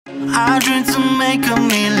I dream to make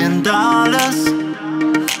 $1,000,000.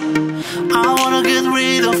 I wanna get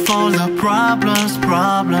rid of all the problems.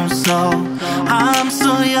 So I'm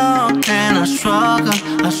so young and I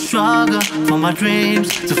struggle for my dreams,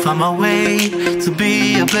 to find my way, to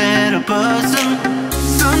be a better person.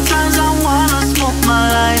 Sometimes I wanna smoke my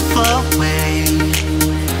life away.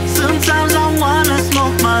 Sometimes I wanna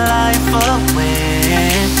smoke my life away.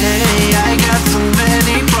 I got so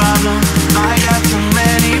many problems, I got so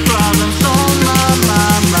many problems on my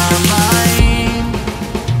mind.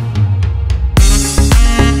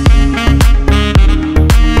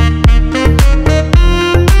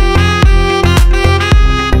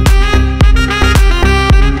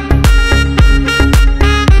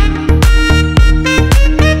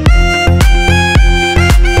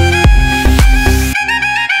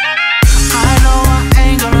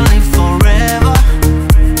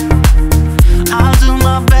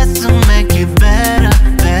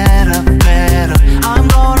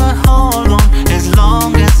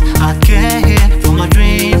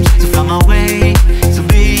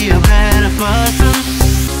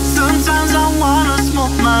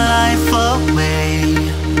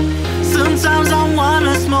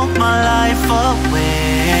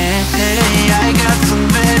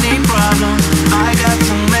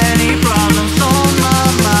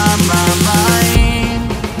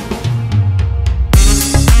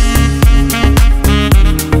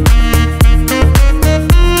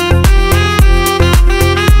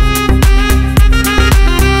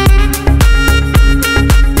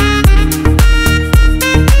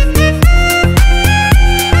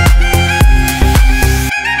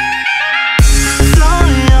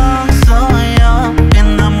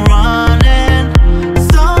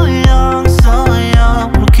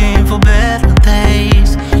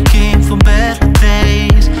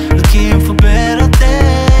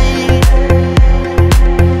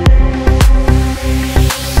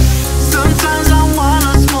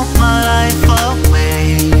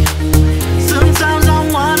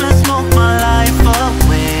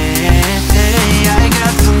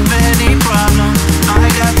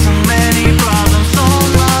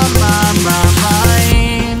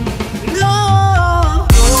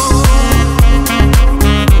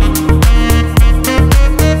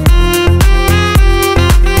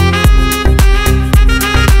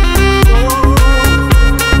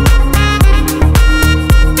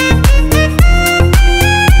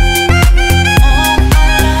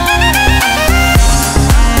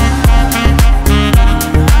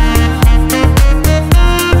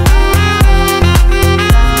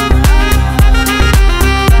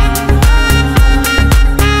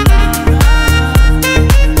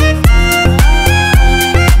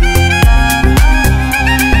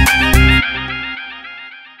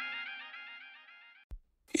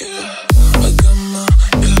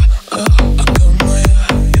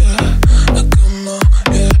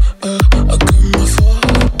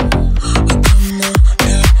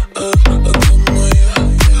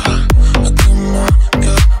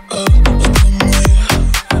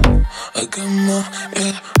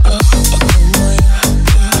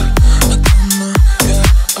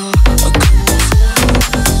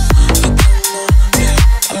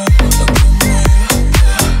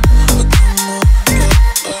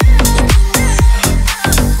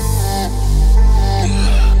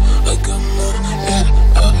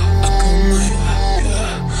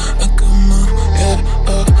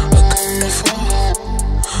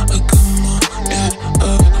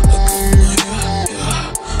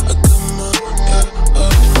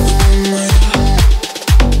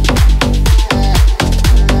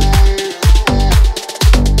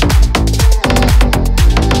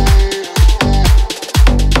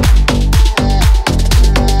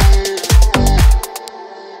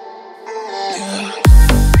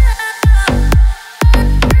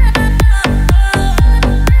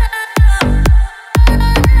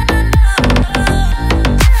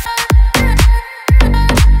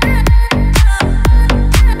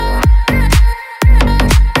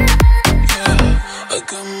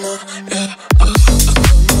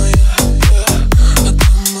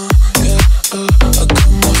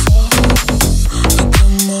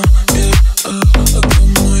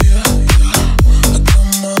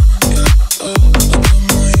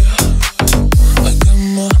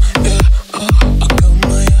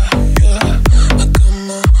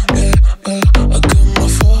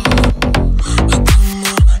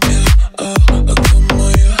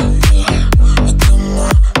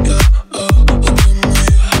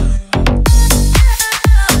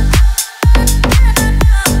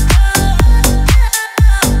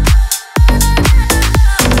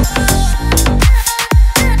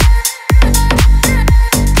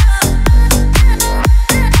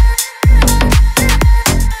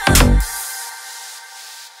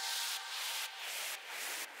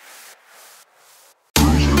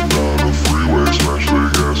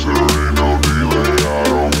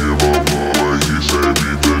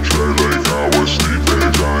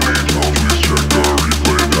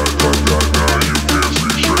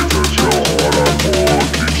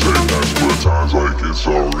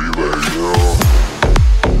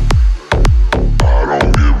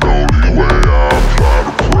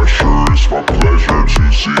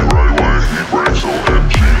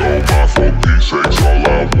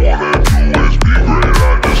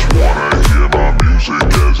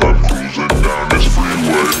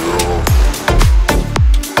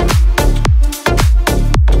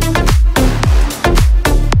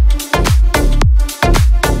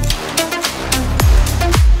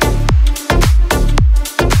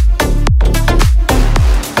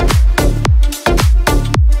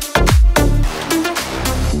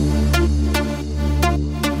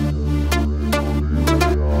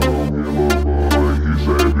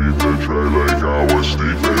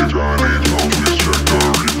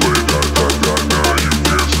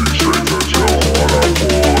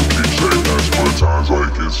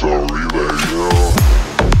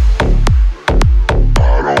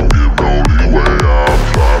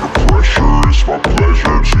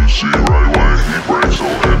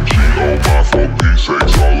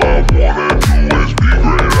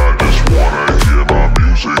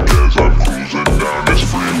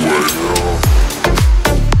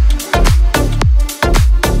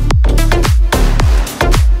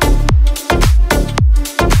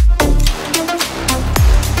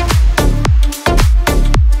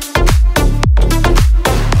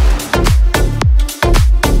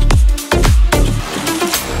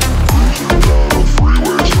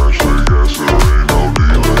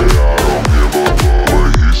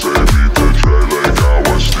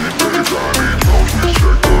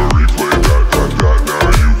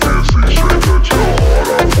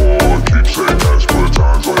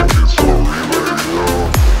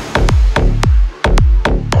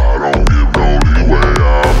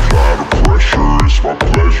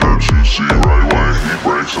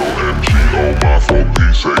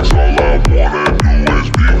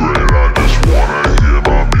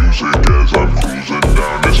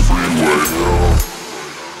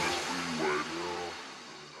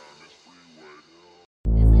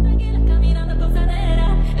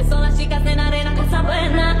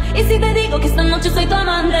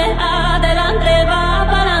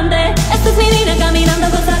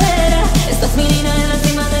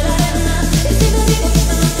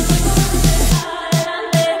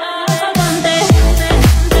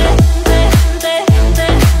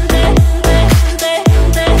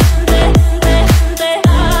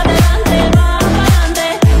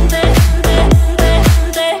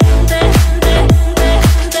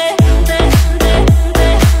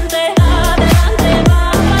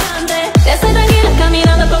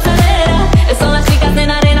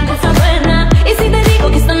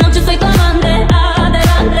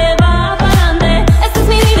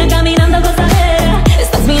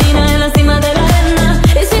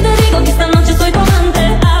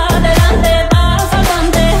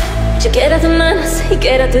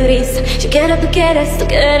 quieres, tú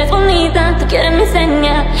que eres bonita, tú quieres mi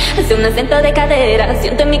seña. Hace un acento de cadera,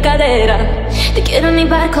 siente mi cadera. Te quiero en mi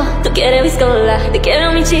barco, tú quieres biscola. Te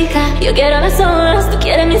quiero mi chica, yo quiero las olas. Tú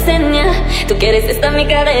quieres mi seña, tú quieres esta mi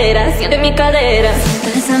cadera, siente mi cadera.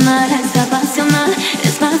 Puedes amar, es apasional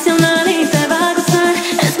y te va a gustar.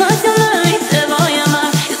 Es pasional y te voy a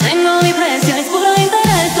amar. Yo tengo mi precio, es puro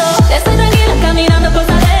interés. Estoy tranquila caminando por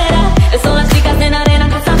cadera. Son las chicas en arena,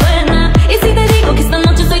 cosa buena. Y si te digo que esta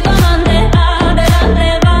noche soy tu amante,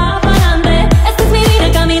 adelante, va pa'lante. Esta es mi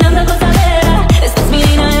vida caminando por cadera. Esta es mi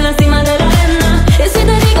vida en la cima de la arena. Y si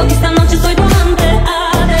te digo que esta noche soy tu amante,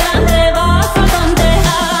 adelante, va pa'lante.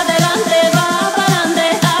 Adelante, va pa'lante.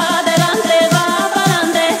 Adelante, va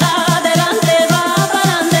pa'lante. Adelante, va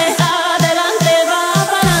pa'lante. Adelante, va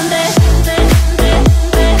pa'lante.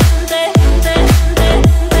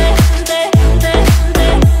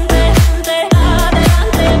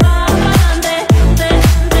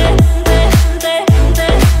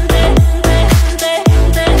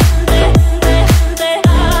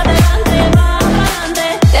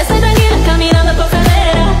 Estoy tranquila caminando por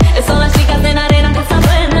cadera. Son las chicas en arena, cosa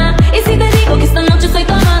buena. Y si te digo que esta noche soy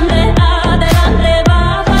tu amante, adelante,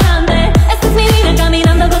 va pa'lante. Esta es mi vida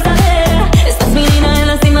caminando por cadera. Esta es mi vida en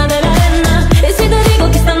la cima de la arena. Y si te digo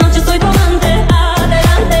que esta noche soy tu amante,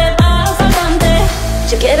 adelante, va pa'lante.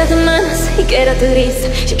 Yo quiero tus manos y quiero tu risa.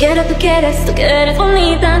 Yo quiero, tú que eres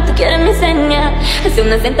bonita, tú quieres mi seña. Hace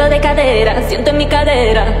un acento de cadera, siento en mi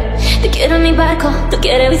cadera. Te quiero en mi barco, tú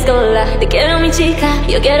quieres biscola. Te quiero mi chica,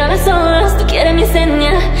 yo quiero las olas. Tú quieres mi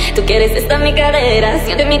seña, tú quieres esta mi cadera,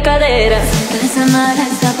 siente mi cadera. Puedes amar,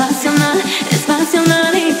 es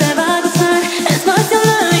apasional y te va